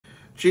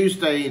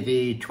Tuesday,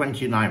 the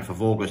 29th of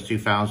August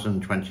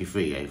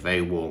 2023, a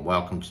very warm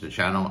welcome to the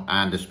channel,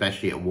 and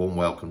especially a warm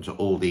welcome to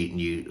all the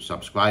new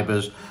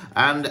subscribers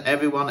and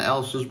everyone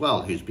else as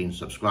well who's been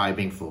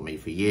subscribing for me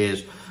for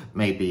years,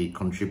 maybe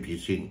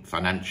contributing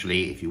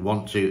financially if you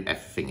want to.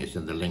 Everything is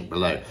in the link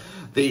below.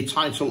 The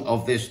title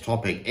of this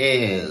topic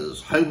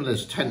is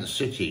Homeless Tent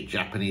City,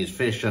 Japanese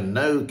Fish and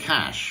No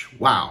Cash.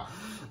 Wow.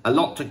 A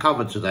lot to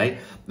cover today.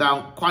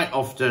 Now, quite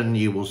often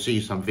you will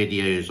see some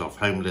videos of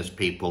homeless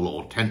people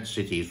or tent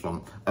cities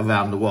from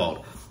around the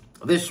world.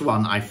 This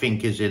one, I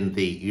think, is in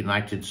the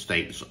United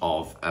States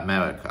of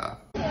America.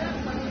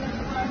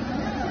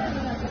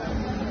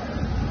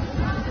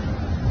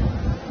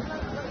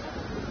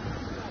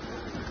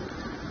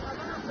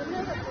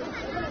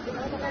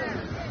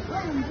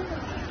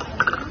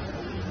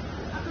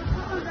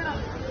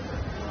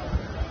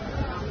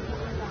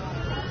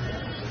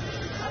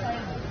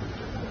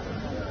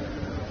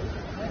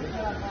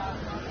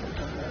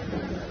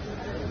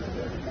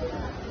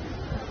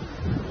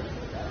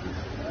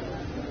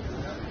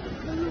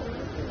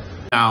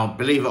 Now,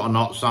 believe it or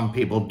not, some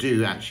people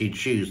do actually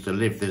choose to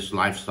live this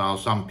lifestyle.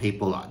 Some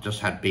people just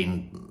had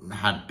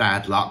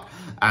bad luck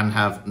and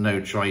have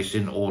no choice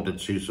in order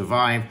to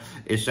survive,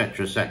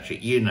 etc., etc.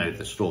 You know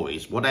the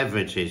stories. Whatever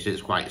it is,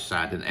 it's quite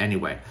sad in any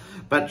way.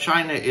 But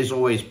China is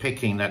always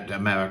picking that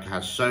America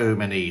has so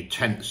many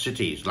tent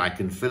cities, like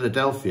in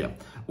Philadelphia.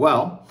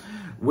 Well,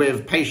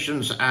 with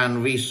patience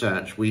and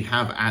research, we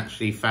have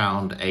actually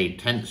found a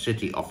tent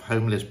city of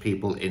homeless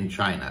people in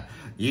China.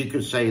 You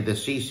could say the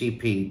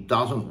CCP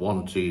doesn't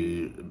want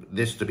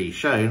this to be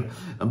shown,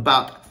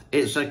 but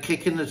it's a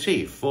kick in the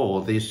teeth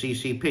for the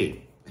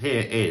CCP.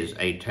 Here is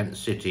a tent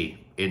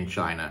city in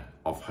China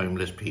of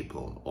homeless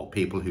people, or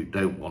people who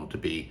don't want to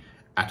be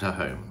at a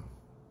home.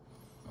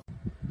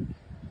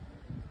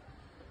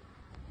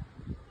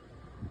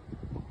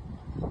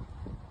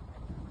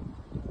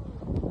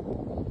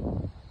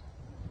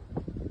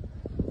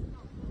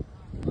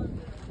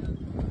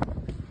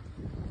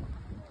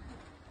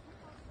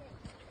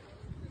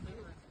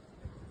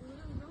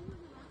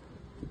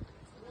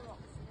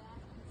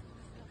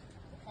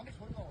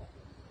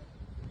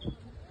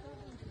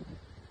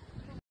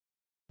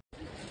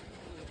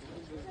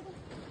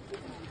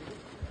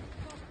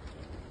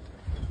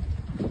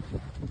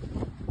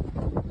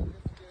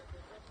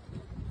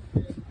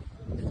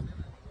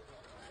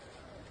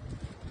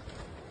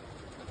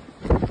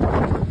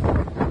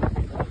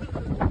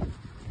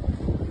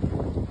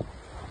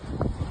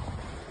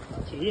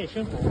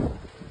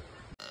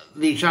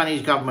 The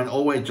Chinese government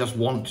always just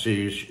want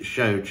to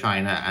show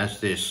China as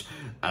this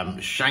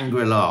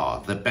Shangri-La,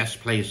 the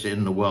best place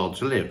in the world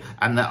to live.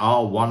 And there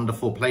are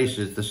wonderful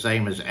places, the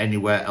same as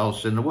anywhere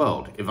else in the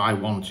world. If I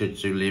wanted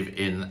to live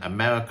in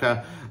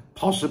America,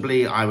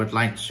 possibly I would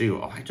like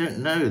to, I don't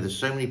know, there's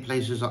so many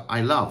places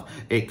I love.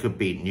 It could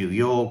be New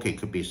York, it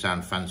could be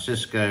San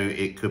Francisco,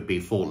 it could be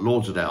Fort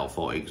Lauderdale,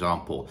 for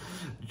example,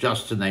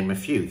 just to name a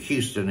few.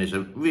 Houston is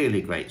a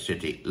really great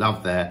city,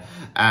 love there,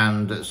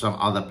 and some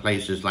other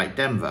places like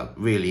Denver.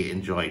 Really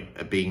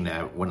enjoyed being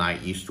there when I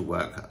used to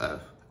work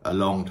a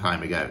long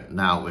time ago,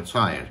 now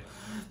retired.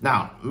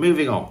 Now,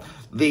 moving on,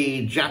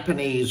 the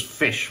Japanese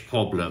fish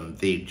problem,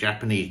 the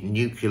Japanese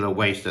nuclear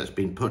waste that's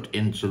been put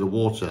into the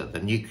water, the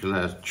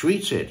nuclear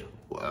treated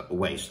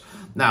waste.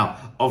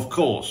 Now, of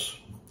course,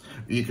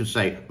 you could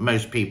say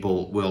most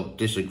people will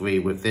disagree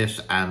with this,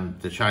 and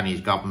the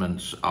Chinese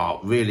governments are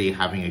really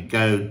having a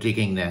go,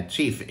 digging their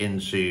teeth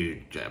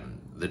into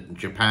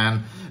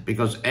Japan,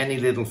 because any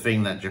little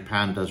thing that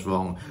Japan does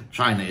wrong,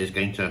 China is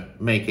going to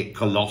make it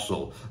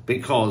colossal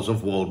because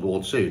of World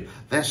War II.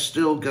 They're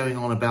still going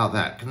on about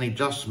that. Can they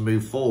just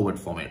move forward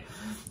from it?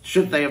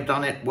 Should they have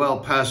done it? Well,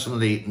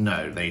 personally,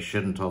 no, they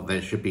shouldn't have.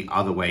 There should be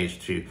other ways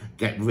to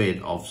get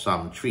rid of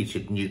some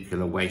treated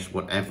nuclear waste,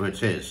 whatever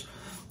it is.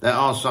 There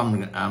are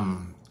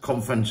some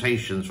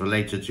confrontations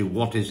related to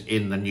what is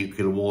in the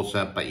nuclear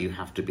water, but you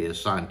have to be a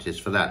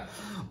scientist for that.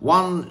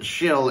 One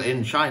shill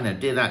in China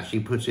did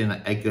actually put in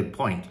a good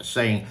point,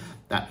 saying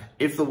that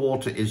if the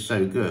water is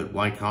so good,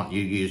 why can't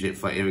you use it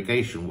for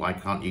irrigation? Why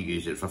can't you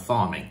use it for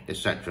farming,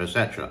 etc.,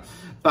 etc.?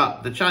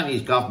 But the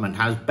Chinese government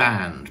has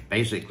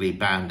basically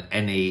banned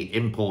any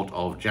import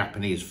of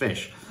Japanese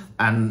fish.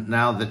 And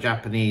now the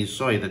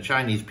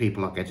Chinese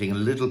people are getting a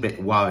little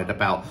bit worried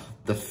about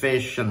the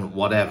fish and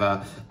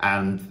whatever,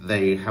 and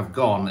they have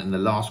gone in the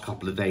last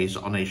couple of days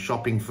on a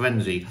shopping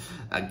frenzy,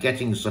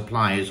 getting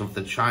supplies of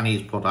the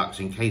Chinese products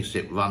in case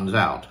it runs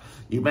out.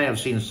 You may have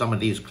seen some of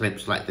these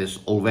clips like this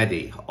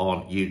already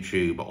on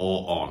YouTube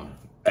or on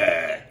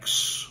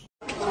X.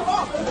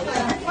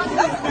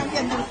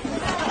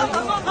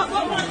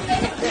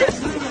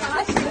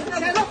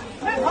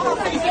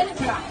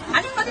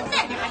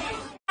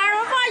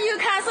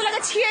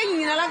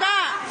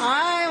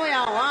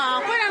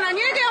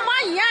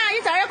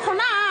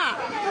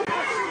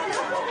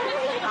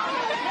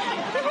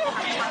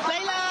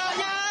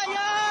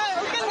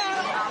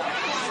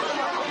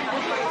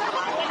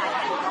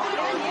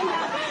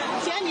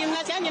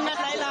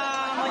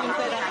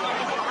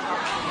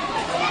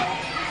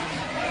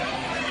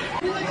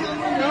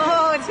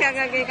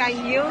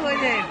 càng nhiều thôi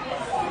nè.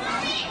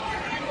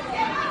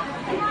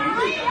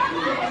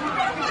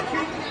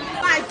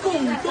 Phải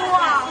cùng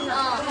tua.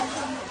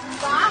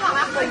 Quá hoặc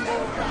là cùng.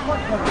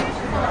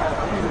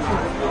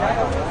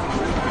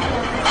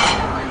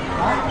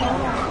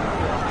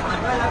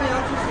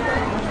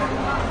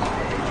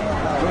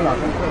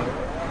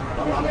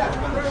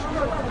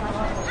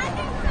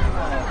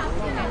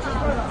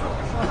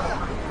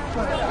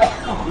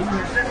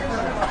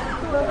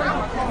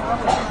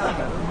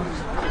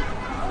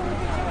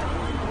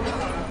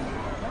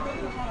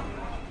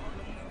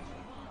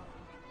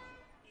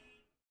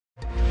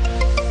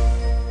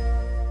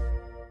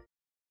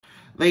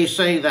 They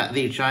say that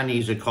the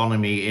Chinese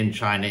economy in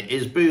China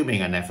is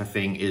booming and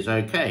everything is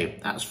okay.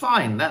 That's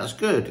fine, that's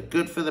good.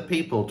 Good for the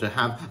people to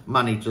have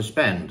money to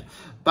spend.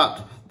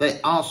 But there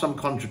are some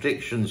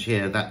contradictions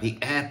here that the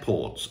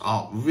airports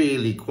are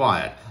really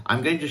quiet.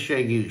 I'm going to show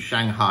you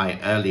Shanghai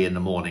early in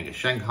the morning.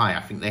 Shanghai, I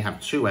think they have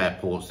 2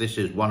 airports. This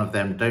is one of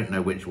them. Don't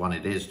know which one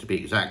it is to be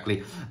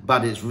exactly,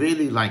 but it's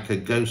really like a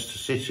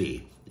ghost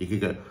city. You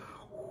could go.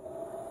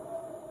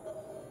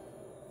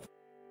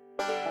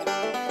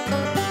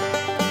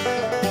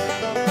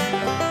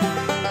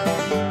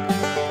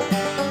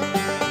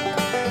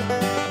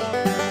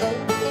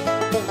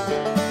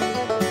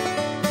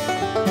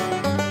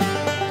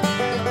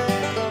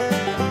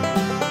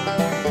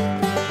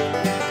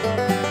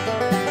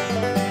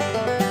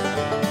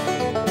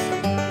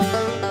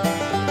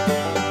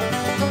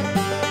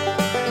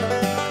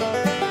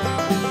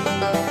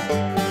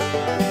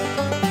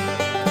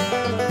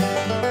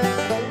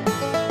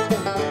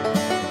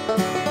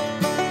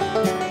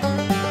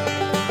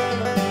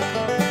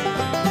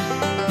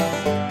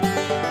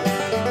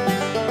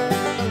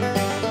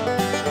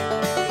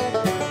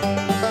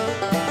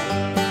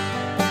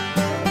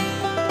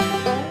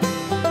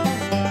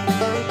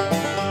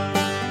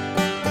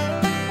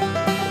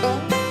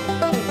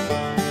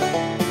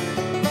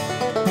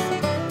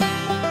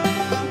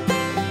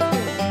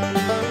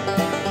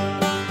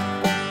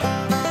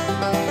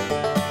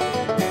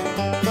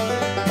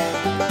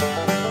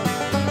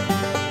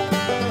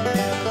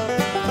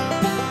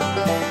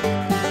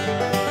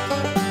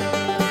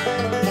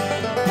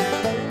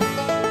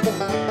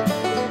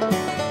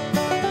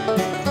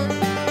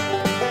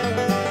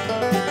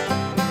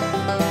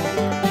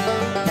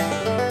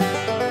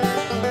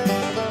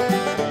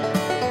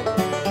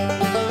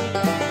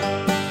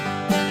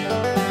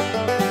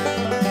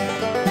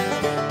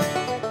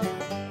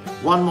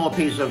 One more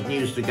piece of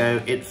news to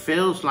go. It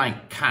feels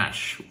like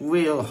cash,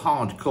 real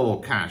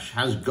hardcore cash,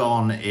 has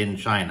gone in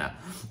China.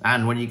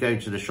 And when you go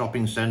to the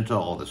shopping center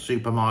or the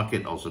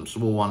supermarket or some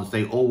small ones,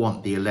 they all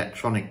want the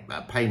electronic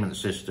payment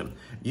system.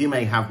 You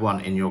may have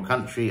one in your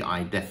country.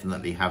 I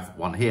definitely have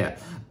one here.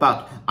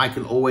 But I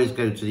can always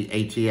go to the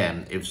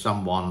ATM if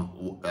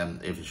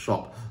if a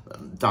shop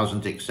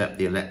doesn't accept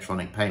the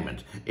electronic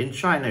payment. In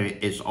China,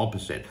 it's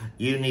opposite.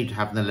 You need to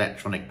have an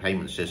electronic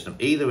payment system.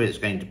 Either it's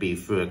going to be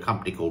through a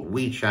company called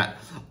WeChat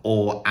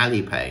or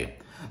Alipay,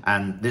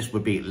 and this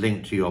would be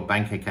linked to your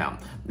bank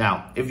account.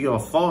 Now, if you're a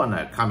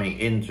foreigner coming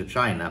into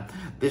China,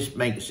 this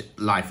makes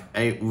life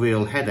a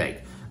real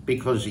headache,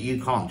 because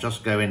you can't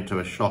just go into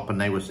a shop and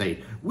they will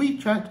say,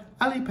 WeChat,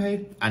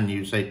 Alipay, and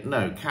you say,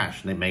 no,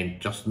 cash, and they may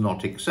just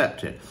not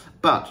accept it.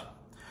 But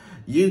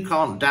you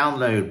can't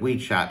download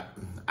WeChat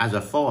as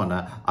a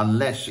foreigner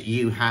unless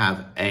you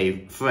have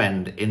a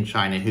friend in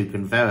China who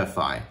can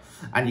verify.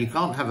 And you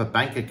can't have a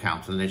bank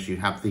account unless you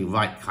have the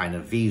right kind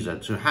of visa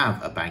to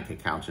have a bank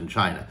account in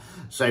China.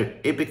 So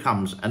it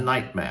becomes a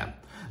nightmare.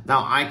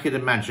 Now, I could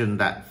imagine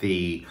that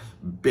the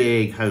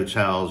big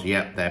hotels,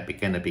 yep, they're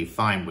going to be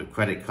fine with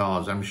credit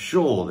cards. I'm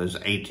sure there's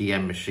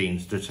ATM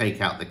machines to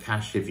take out the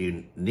cash if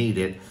you need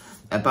it.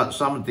 But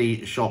some of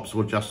the shops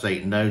will just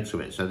say no to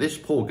it. So this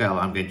poor girl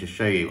I'm going to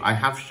show you, I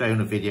have shown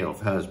a video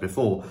of hers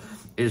before,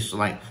 is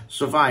like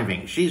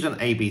surviving. She's an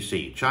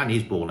ABC,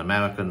 Chinese-born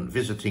American,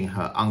 visiting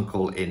her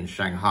uncle in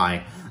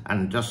Shanghai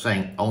and just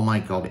saying, oh my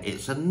God,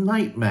 it's a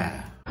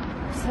nightmare.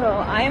 So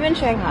I am in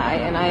Shanghai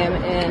and I am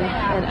in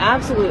an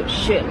absolute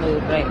shit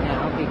mood right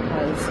now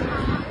because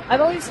I've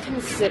always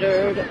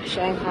considered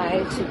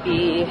Shanghai to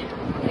be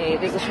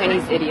there's a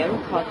Chinese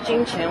idiom called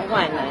金钱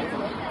万能,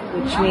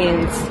 which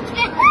means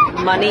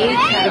money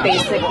can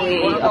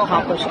basically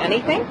accomplish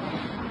anything.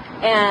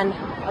 And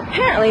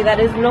apparently that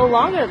is no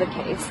longer the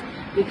case,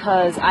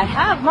 because I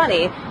have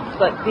money,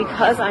 but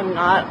because I'm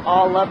not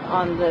all up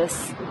on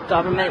this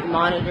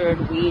government-monitored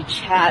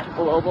WeChat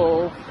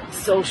global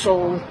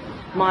social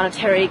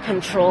monetary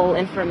control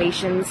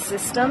information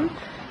system,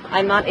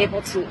 I'm not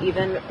able to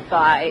even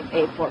buy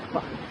a pork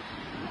bun.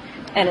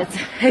 And it's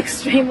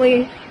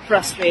extremely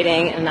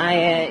frustrating, and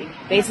I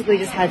basically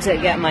just had to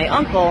get my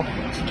uncle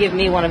to give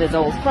me one of his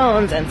old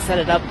phones and set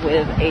it up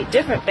with a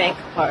different bank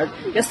card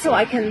just so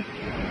I can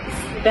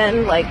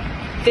spend like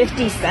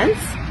 50 cents.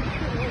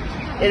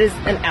 It is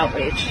an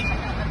outrage.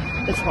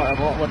 It's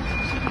horrible what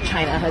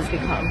China has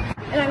become.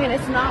 And I mean,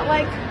 it's not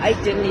like I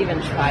didn't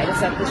even try to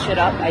set this shit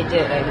up. I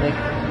did.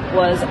 I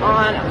was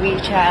on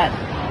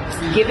WeChat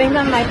giving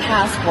them my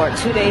passport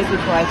 2 days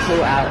before I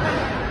flew out.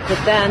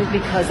 But then,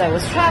 because I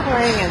was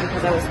traveling and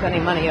because I was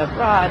spending money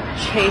abroad,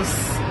 Chase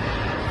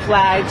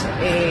flagged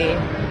a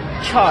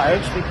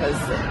charge because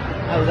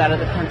I was out of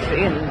the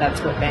country, and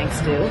that's what banks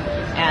do.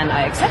 And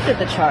I accepted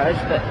the charge,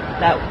 but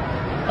that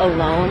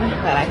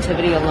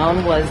activity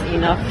alone was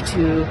enough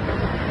to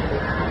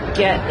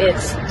get it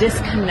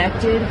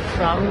disconnected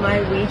from my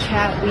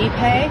WeChat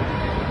WePay,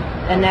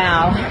 and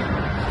now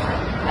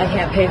I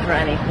can't pay for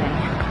anything.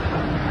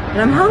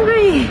 And I'm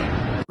hungry!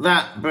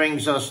 That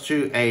brings us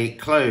to a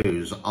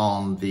close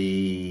on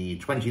the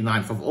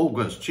 29th of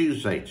August,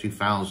 Tuesday,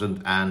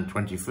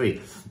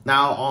 2023.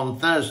 Now, on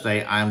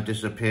Thursday, I'm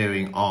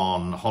disappearing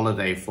on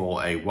holiday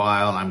for a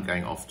while. I'm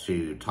going off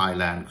to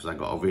Thailand because I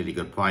got a really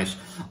good price.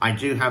 I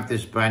do have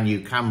this brand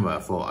new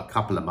camera for a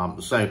couple of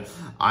months, so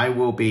I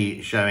will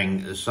be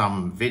showing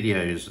some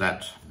videos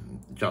that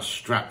just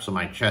strapped to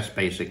my chest,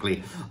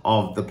 basically,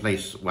 of the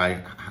place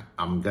where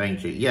I'm going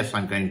to. Yes,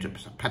 I'm going to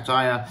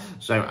Pattaya,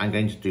 so I'm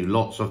going to do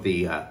lots of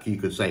the, you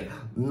could say,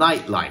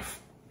 nightlife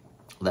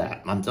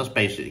there. I'm just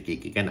basically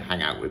going to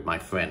hang out with my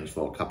friends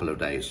for a couple of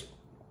days.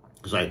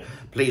 So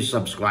please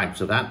subscribe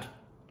to that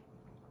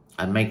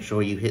and make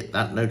sure you hit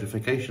that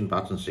notification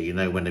button so you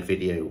know when a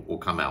video will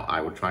come out.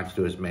 I will try to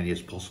do as many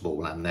as possible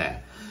when I'm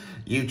there.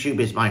 YouTube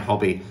is my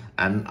hobby,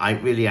 and I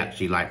really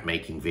actually like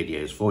making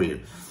videos for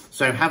you.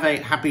 So have a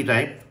happy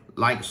day.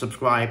 Like,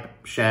 subscribe,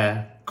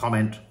 share,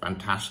 comment,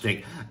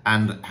 fantastic,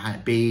 and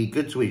be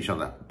good to each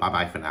other.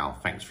 Bye-bye for now.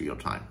 Thanks for your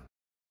time.